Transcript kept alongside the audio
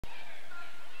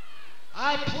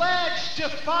I pledge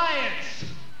defiance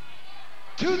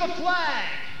to the flag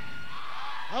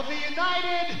of the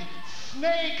United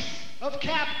Snakes of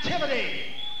Captivity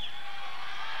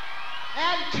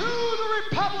and to the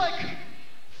republic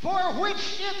for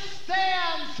which it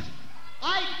stands.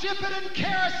 I dip it in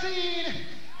kerosene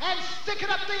and stick it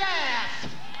up the ass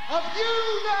of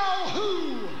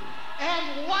you-know-who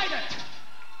and light it.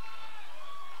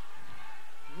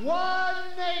 One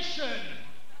nation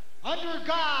under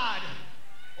God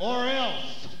or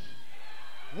else.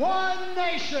 One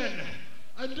nation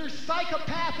under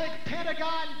psychopathic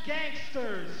Pentagon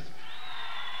gangsters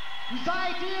whose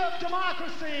idea of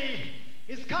democracy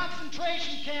is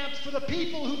concentration camps for the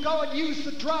people who go and use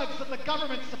the drugs that the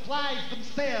government supplies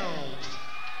themselves.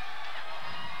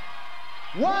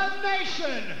 One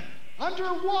nation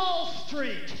under Wall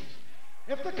Street.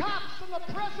 If the cops and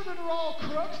the president are all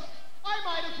crooks, I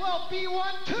might as well be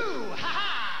one too.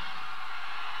 Ha-ha!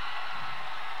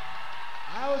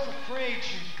 I was afraid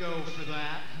you'd go for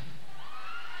that.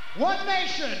 One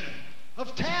nation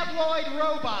of tabloid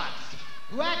robots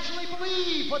who actually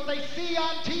believe what they see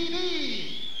on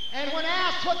TV, and when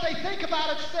asked what they think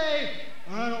about it, say,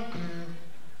 I don't care.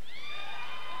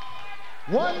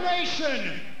 One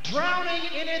nation drowning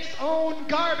in its own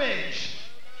garbage,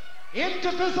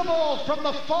 indivisible from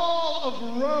the fall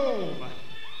of Rome,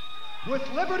 with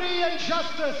liberty and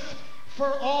justice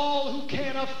for all who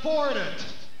can afford it.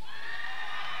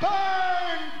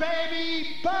 Burn,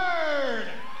 baby, burn!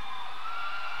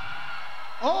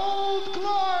 Old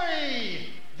Glory,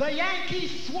 the Yankee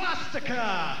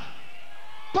swastika.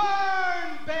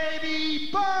 Burn, baby,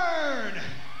 burn!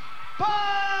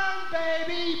 Burn,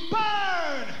 baby,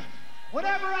 burn!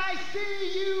 Whenever I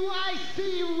see you, I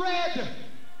see red.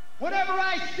 Whenever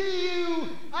I see you,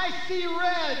 I see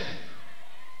red.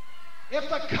 If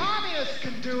the communists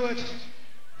can do it,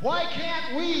 why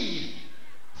can't we?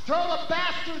 Throw the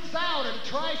bastards out and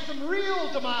try some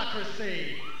real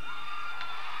democracy.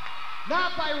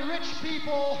 Not by rich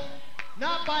people,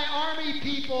 not by army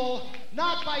people,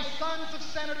 not by sons of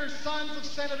senators, sons of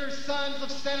senators, sons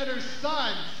of senators'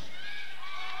 sons.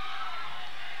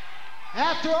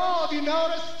 After all, have you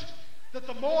noticed that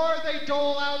the more they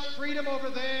dole out freedom over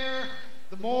there,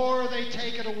 the more they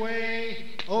take it away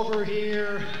over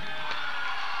here?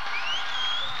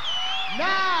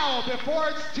 Now, before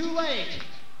it's too late,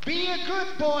 be a good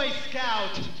Boy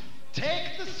Scout.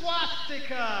 Take the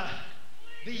swastika,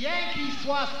 the Yankee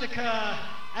swastika,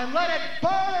 and let it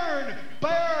burn,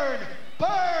 burn,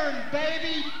 burn,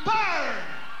 baby, burn!